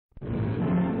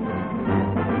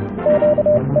Hello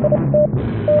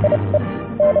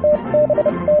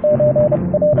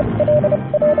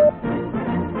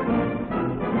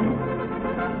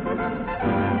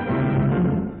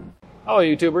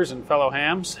YouTubers and fellow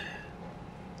hams.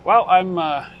 Well, I'm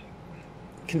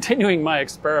continuing my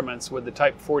experiments with the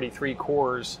Type 43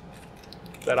 cores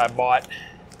that I bought.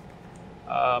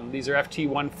 These are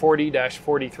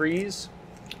FT140-43s,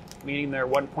 meaning they're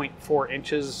 1.4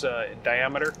 inches in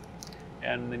diameter,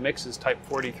 and the mix is Type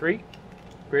 43.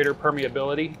 Greater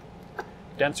permeability,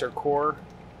 denser core.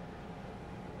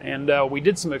 And we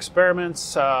did some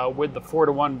experiments with the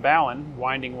 4-to-1 balun,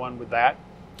 winding one with that,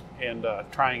 and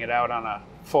trying it out on a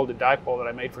folded dipole that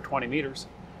I made for 20 meters.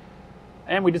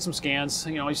 And we did some scans.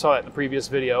 You know, you saw that in the previous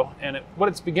video. And what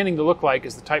it's beginning to look like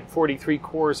is the Type 43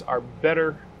 cores are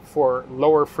better for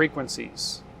lower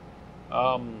frequencies.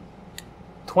 20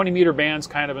 meter bands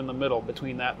kind of in the middle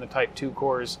between that and the Type 2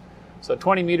 cores. So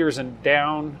 20 meters and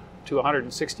down to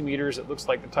 160 meters, it looks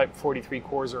like the Type 43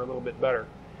 cores are a little bit better.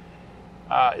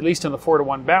 At least in the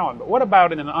 4-to-1 balun. But what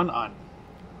about in an unun?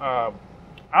 On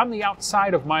the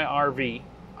outside of my RV,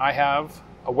 I have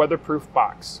a weatherproof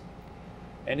box.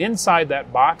 And inside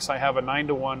that box, I have a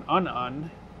 9-to-1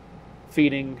 unun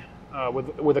feeding,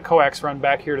 with a coax run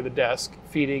back here to the desk,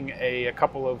 feeding a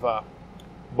couple of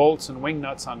bolts and wing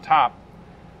nuts on top.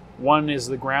 One is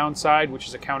the ground side, which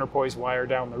is a counterpoise wire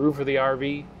down the roof of the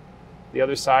RV. The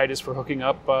other side is for hooking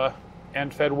up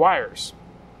end-fed wires,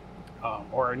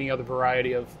 or any other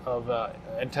variety of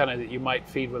antenna that you might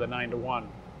feed with a 9-to-1.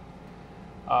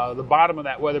 The bottom of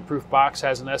that weatherproof box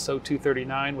has an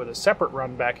SO239 with a separate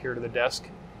run back here to the desk,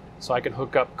 so I can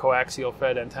hook up coaxial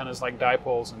fed antennas like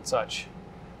dipoles and such.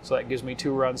 So that gives me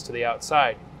 2 runs to the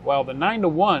outside. Well, the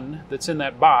 9-to-1 that's in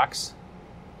that box,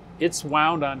 it's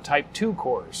wound on Type 2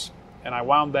 cores, and I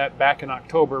wound that back in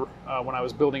October when I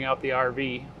was building out the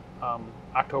RV,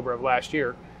 October of last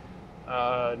year,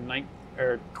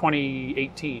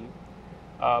 2018,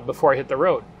 before I hit the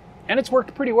road. And it's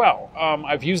worked pretty well.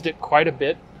 I've used it quite a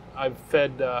bit. I've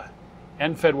fed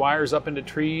end-fed wires up into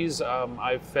trees.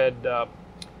 I've fed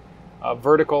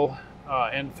vertical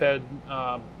end-fed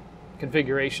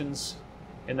configurations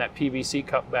in that PVC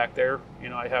cup back there. You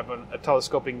know, I have a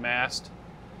telescoping mast,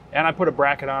 and I put a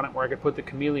bracket on it where I could put the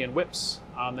chameleon whips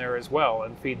on there as well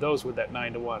and feed those with that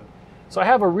 9-to-1. So I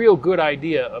have a real good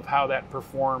idea of how that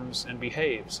performs and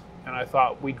behaves. And I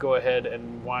thought we'd go ahead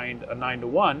and wind a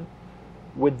 9-to-1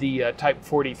 with the Type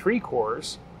 43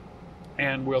 cores,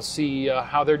 and we'll see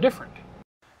how they're different.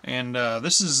 And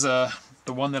this is the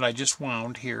one that I just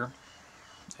wound here,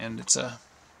 and it's a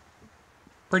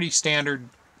pretty standard,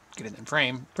 get it in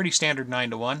frame, pretty standard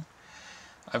 9-to-1.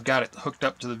 I've got it hooked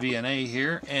up to the VNA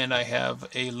here, and I have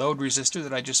a load resistor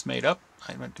that I just made up.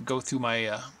 I went to go through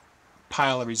my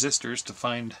pile of resistors to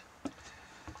find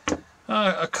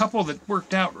a couple that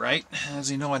worked out right. As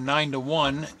you know, a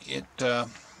 9-to-1, it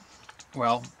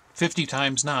well, 50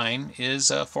 times 9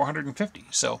 is 450,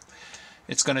 so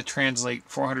it's going to translate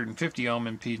 450 ohm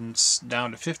impedance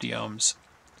down to 50 ohms.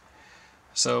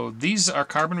 So these are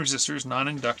carbon resistors,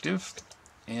 non-inductive,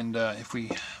 and if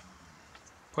we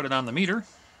put it on the meter,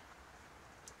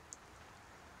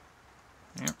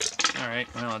 yep, all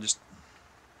right, well,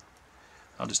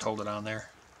 I'll just hold it on there.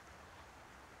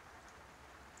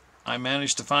 I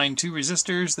managed to find 2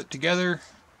 resistors that together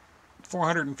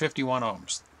 451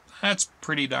 ohms. That's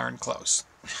pretty darn close.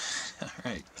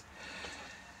 Alright.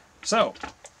 So,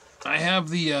 I have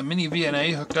the mini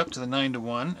VNA hooked up to the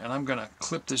 9-to-1, and I'm going to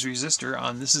clip this resistor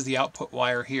on. This is the output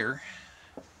wire here.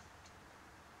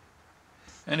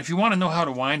 And if you want to know how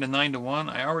to wind a 9-to-1,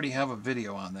 I already have a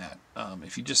video on that.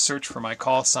 If you just search for my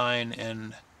call sign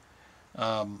and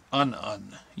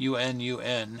unun,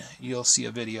 UNUN, you'll see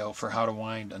a video for how to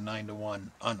wind a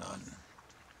 9-to-1 unun.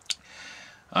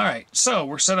 Alright, so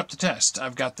we're set up to test.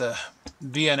 I've got the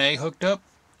VNA hooked up,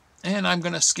 and I'm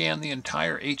going to scan the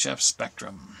entire HF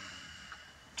spectrum.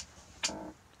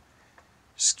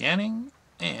 Scanning,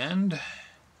 and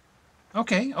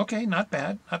okay, not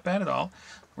bad at all.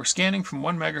 We're scanning from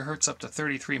 1 megahertz up to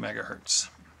 33 megahertz.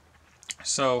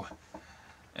 So,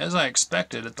 as I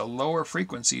expected, at the lower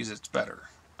frequencies it's better.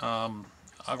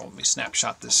 Let me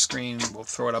snapshot this screen. We'll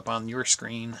throw it up on your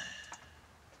screen.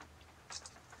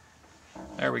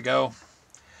 There we go.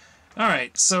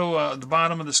 Alright, so the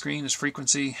bottom of the screen is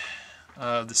frequency.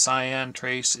 The cyan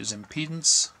trace is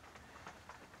impedance.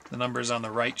 The numbers on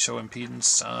the right show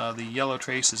impedance. The yellow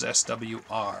trace is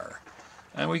SWR.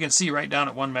 And we can see right down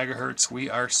at 1 megahertz we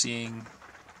are seeing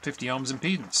 50 ohms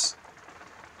impedance.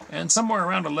 And somewhere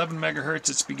around 11 megahertz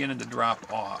it's beginning to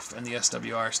drop off, and the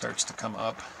SWR starts to come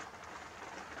up.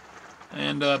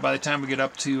 And by the time we get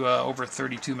up to over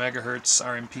 32 megahertz,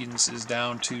 our impedance is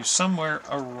down to somewhere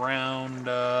around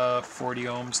 40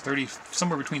 ohms,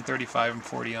 somewhere between 35 and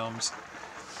 40 ohms.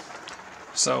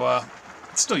 So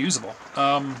it's still usable.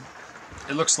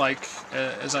 It looks like,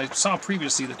 as I saw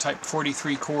previously, the Type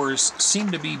 43 cores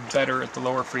seem to be better at the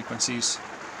lower frequencies.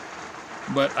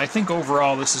 But I think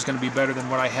overall this is going to be better than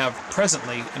what I have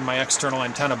presently in my external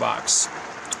antenna box.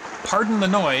 Pardon the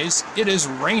noise, it is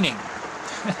raining.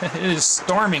 It is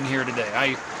storming here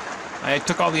today. I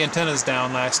took all the antennas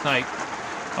down last night.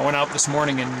 I went out this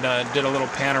morning and did a little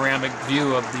panoramic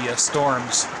view of the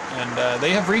storms, and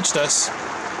they have reached us.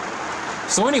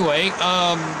 So anyway,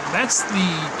 that's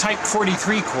the Type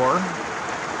 43 core.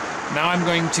 Now I'm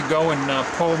going to go and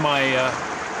pull my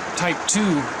Type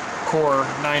 2 core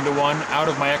 9-to-1 out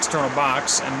of my external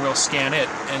box, and we'll scan it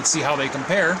and see how they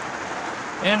compare.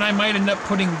 And I might end up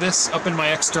putting this up in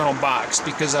my external box,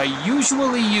 because I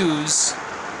usually use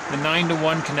the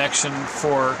 9-to-1 connection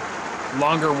for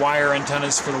longer wire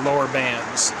antennas for the lower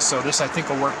bands. So this I think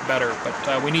will work better,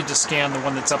 but we need to scan the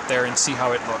one that's up there and see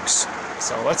how it looks.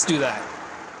 So let's do that.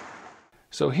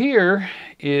 So here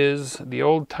is the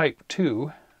old Type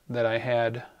 2 that I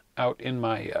had out in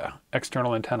my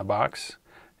external antenna box.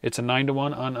 It's a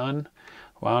 9-to-1 unun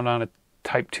wound on a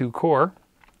Type 2 core.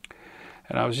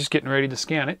 And I was just getting ready to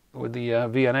scan it with the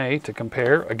VNA to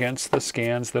compare against the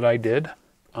scans that I did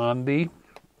on the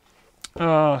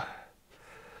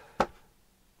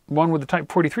one with the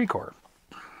Type 43 core.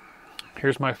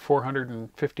 Here's my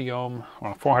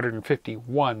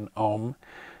 451 ohm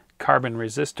carbon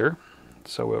resistor.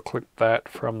 So we'll click that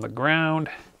from the ground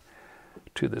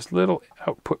to this little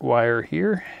output wire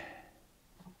here.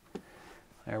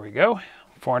 There we go.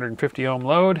 450 ohm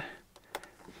load.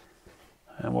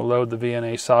 And we'll load the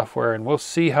VNA software, and we'll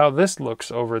see how this looks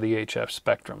over the HF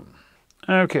spectrum.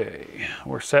 Okay,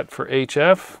 we're set for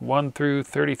HF, 1 through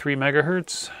 33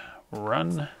 megahertz.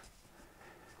 Run.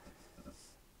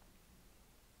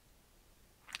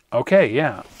 Okay,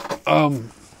 yeah.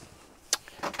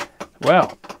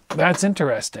 Well, that's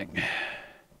interesting.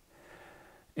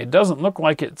 It doesn't look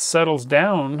like it settles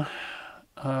down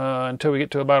until we get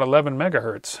to about 11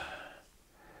 megahertz.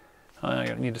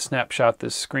 I need to snapshot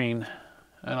this screen,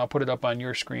 and I'll put it up on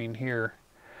your screen here.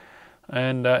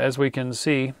 And as we can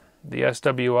see, the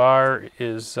SWR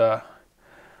is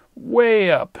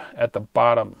way up at the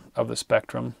bottom of the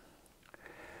spectrum.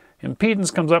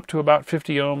 Impedance comes up to about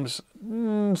 50 ohms,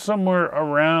 somewhere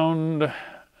around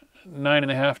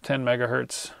 9.5, 10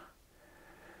 megahertz.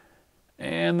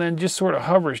 And then just sort of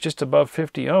hovers just above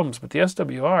 50 ohms, but the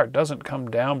SWR doesn't come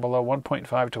down below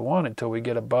 1.5 to 1 until we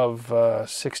get above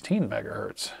 16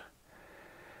 megahertz.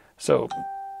 So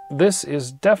this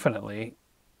is definitely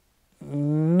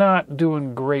not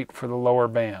doing great for the lower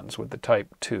bands with the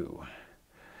Type 2.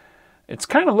 It's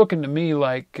kind of looking to me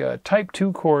like Type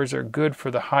 2 cores are good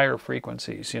for the higher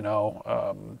frequencies,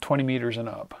 20 meters and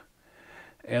up.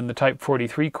 And the Type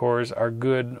 43 cores are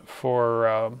good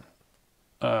for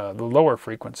the lower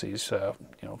frequencies,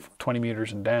 20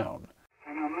 meters and down.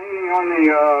 And I'm leaning on the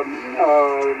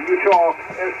Utah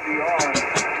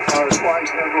SDR quite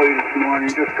heavily this morning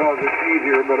just because it's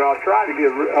easier, but I'll try to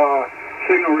give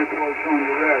signal reports on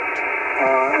direct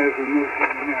as we move to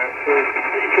the net. So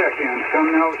 3 check-ins.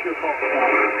 Come now with your call.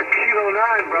 Kilo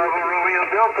 9, Bravo Romeo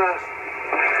Delta.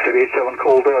 7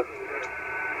 cold up.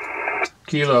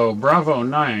 Kilo Bravo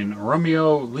 9,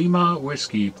 Romeo Lima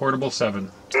Whiskey, Portable 7.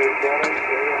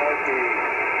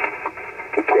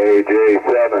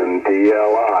 KJ7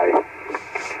 DLI.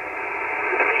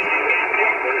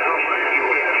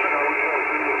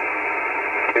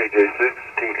 KJ6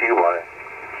 TTY.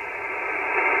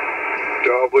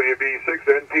 WB6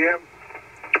 NPM.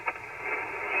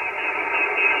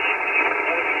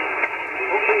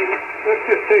 Okay, let's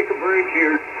just take a break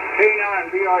here.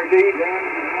 K9 BRD, Dan,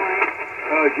 good morning.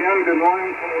 Jim, good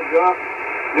morning. Cold up.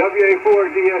 WA4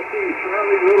 DSC,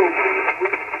 fairly little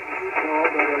call,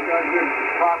 but I got good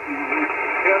copy.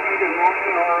 Kevin, good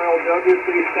morning. RLW,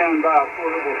 please stand by.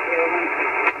 Portable 7.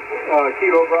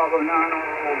 Kilo Bravo 9,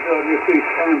 RLW, please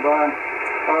stand by.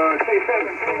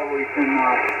 K7 call, we can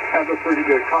have a pretty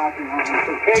good copy on it.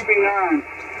 So KB9,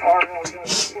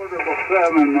 RLW, Portable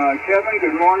 7. Kevin,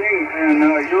 good morning, and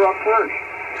you're up first.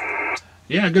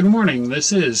 Yeah, good morning.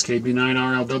 This is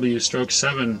KB9RLW stroke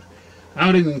 7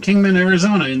 out in Kingman,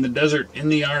 Arizona in the desert in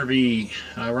the RV,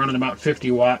 running about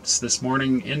 50 watts this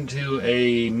morning into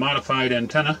a modified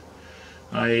antenna.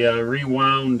 I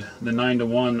rewound the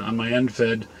 9-to-1 on my end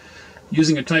fed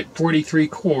using a Type 43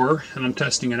 core, and I'm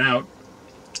testing it out.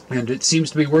 And it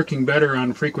seems to be working better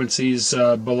on frequencies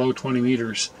below 20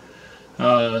 meters.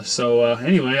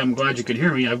 Anyway, I'm glad you could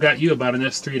hear me. I've got you about an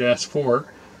S3 to S4,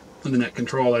 the net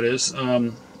control that is,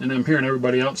 and I'm hearing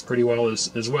everybody else pretty well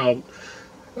as well,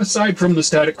 aside from the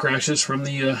static crashes from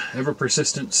the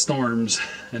ever-persistent storms.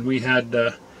 And we had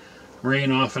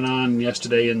rain off and on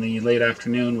yesterday in the late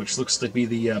afternoon, which looks to be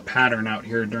the pattern out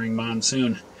here during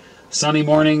monsoon. Sunny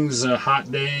mornings,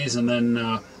 hot days, and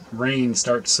then rain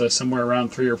starts somewhere around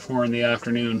 3 or 4 in the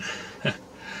afternoon.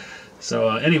 So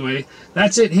anyway,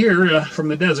 that's it here from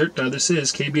the desert. This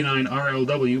is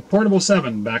KB9RLW Portable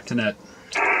 7, back to net.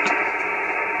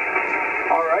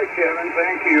 All right, Kevin,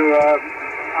 thank you.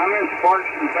 I'm in Sparks,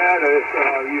 Nevada, if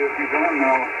you don't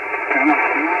know, and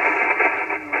I'm not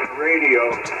on the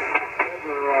radio.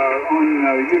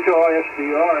 On Utah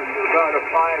SDR, you're about a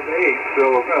 5.8,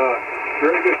 so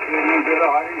very good signal, good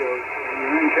audio.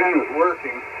 Your antenna's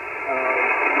working.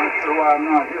 I'm not sure why I'm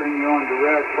not hearing you on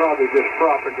direct, probably just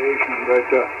propagation, but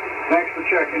thanks for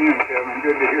checking in, Kevin.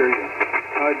 Good to hear you.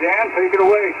 Dan, take it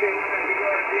away.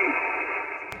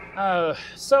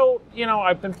 So, you know,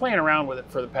 I've been playing around with it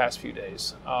for the past few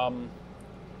days.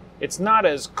 It's not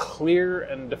as clear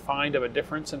and defined of a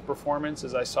difference in performance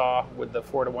as I saw with the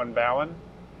 4-to-1 Balun,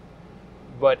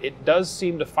 but it does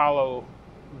seem to follow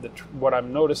what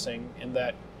I'm noticing in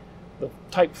that the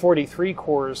Type 43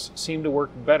 cores seem to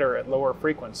work better at lower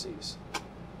frequencies.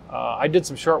 I did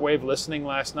some shortwave listening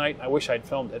last night. I wish I'd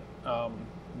filmed it,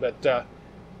 but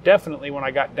definitely when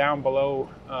I got down below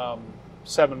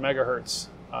 7 megahertz,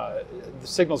 the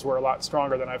signals were a lot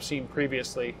stronger than I've seen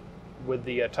previously with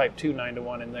the Type 2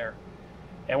 9-to-1 in there.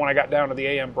 And when I got down to the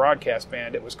AM broadcast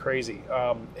band, it was crazy.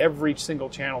 Every single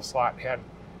channel slot had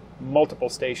multiple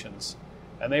stations,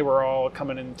 and they were all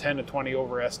coming in 10 to 20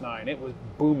 over S9. It was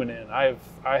booming in. I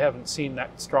haven't seen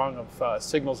that strong of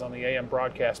signals on the AM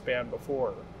broadcast band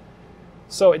before.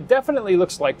 So it definitely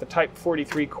looks like the Type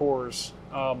 43 cores,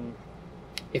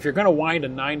 if you're going to wind a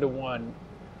 9-to-1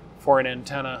 for an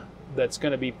antenna that's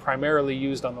going to be primarily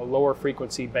used on the lower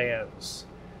frequency bands,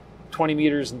 20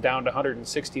 meters and down to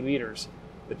 160 meters,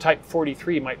 the Type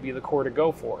 43 might be the core to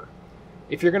go for.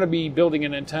 If you're going to be building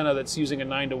an antenna that's using a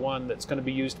 9-to-1 that's going to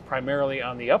be used primarily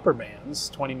on the upper bands,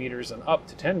 20 meters and up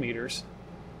to 10 meters,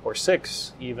 or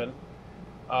 6 even,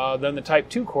 then the Type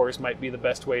 2 cores might be the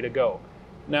best way to go.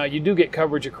 Now, you do get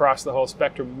coverage across the whole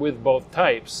spectrum with both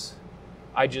types.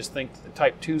 I just think the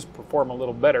Type 2s perform a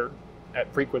little better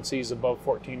at frequencies above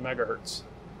 14 megahertz,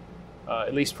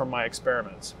 at least from my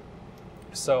experiments.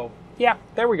 So, yeah,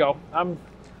 there we go.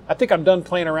 I think I'm done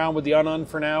playing around with the unun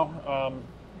for now.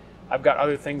 I've got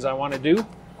other things I want to do.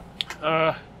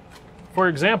 For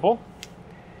example,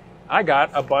 I got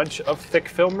a bunch of thick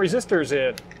film resistors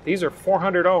in. These are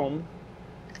 400 ohm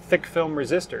thick film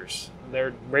resistors.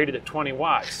 They're rated at 20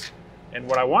 watts. And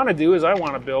what I want to do is I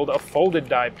want to build a folded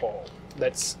dipole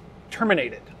that's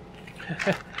terminated.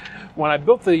 When I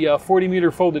built the 40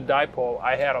 meter folded dipole,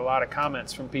 I had a lot of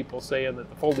comments from people saying that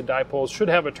the folded dipoles should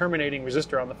have a terminating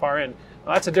resistor on the far end.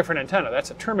 Well, that's a different antenna.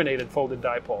 That's a terminated folded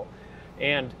dipole.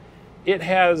 And it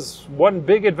has one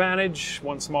big advantage,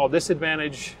 one small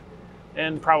disadvantage,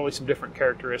 and probably some different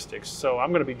characteristics. So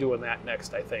I'm going to be doing that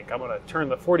next, I think. I'm going to turn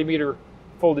the 40 meter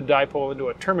folded dipole into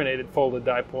a terminated folded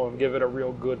dipole and give it a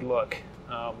real good look.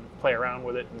 Play around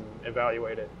with it and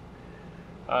evaluate it.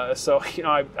 So, you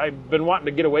know, I've been wanting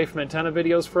to get away from antenna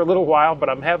videos for a little while, but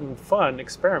I'm having fun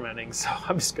experimenting, so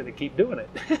I'm just going to keep doing it.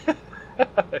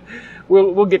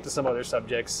 We'll get to some other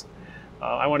subjects.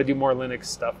 I want to do more Linux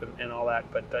stuff and all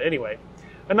that, but anyway,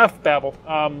 enough babble.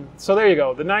 So there you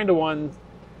go. The 9-to-1,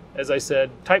 as I said,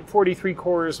 Type 43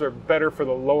 cores are better for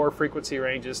the lower frequency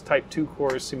ranges. Type 2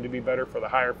 cores seem to be better for the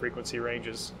higher frequency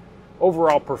ranges.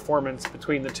 Overall performance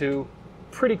between the two,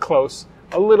 pretty close.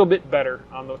 A little bit better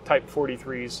on the Type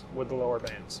 43s with the lower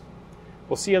bands.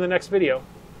 We'll see you in the next video.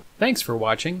 Thanks for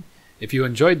watching. If you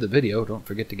enjoyed the video, don't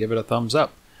forget to give it a thumbs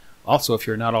up. Also, if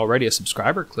you're not already a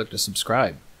subscriber, click to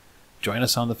subscribe. Join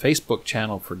us on the Facebook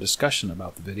channel for discussion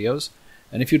about the videos.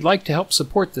 And if you'd like to help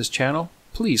support this channel,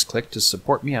 please click to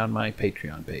support me on my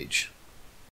Patreon page.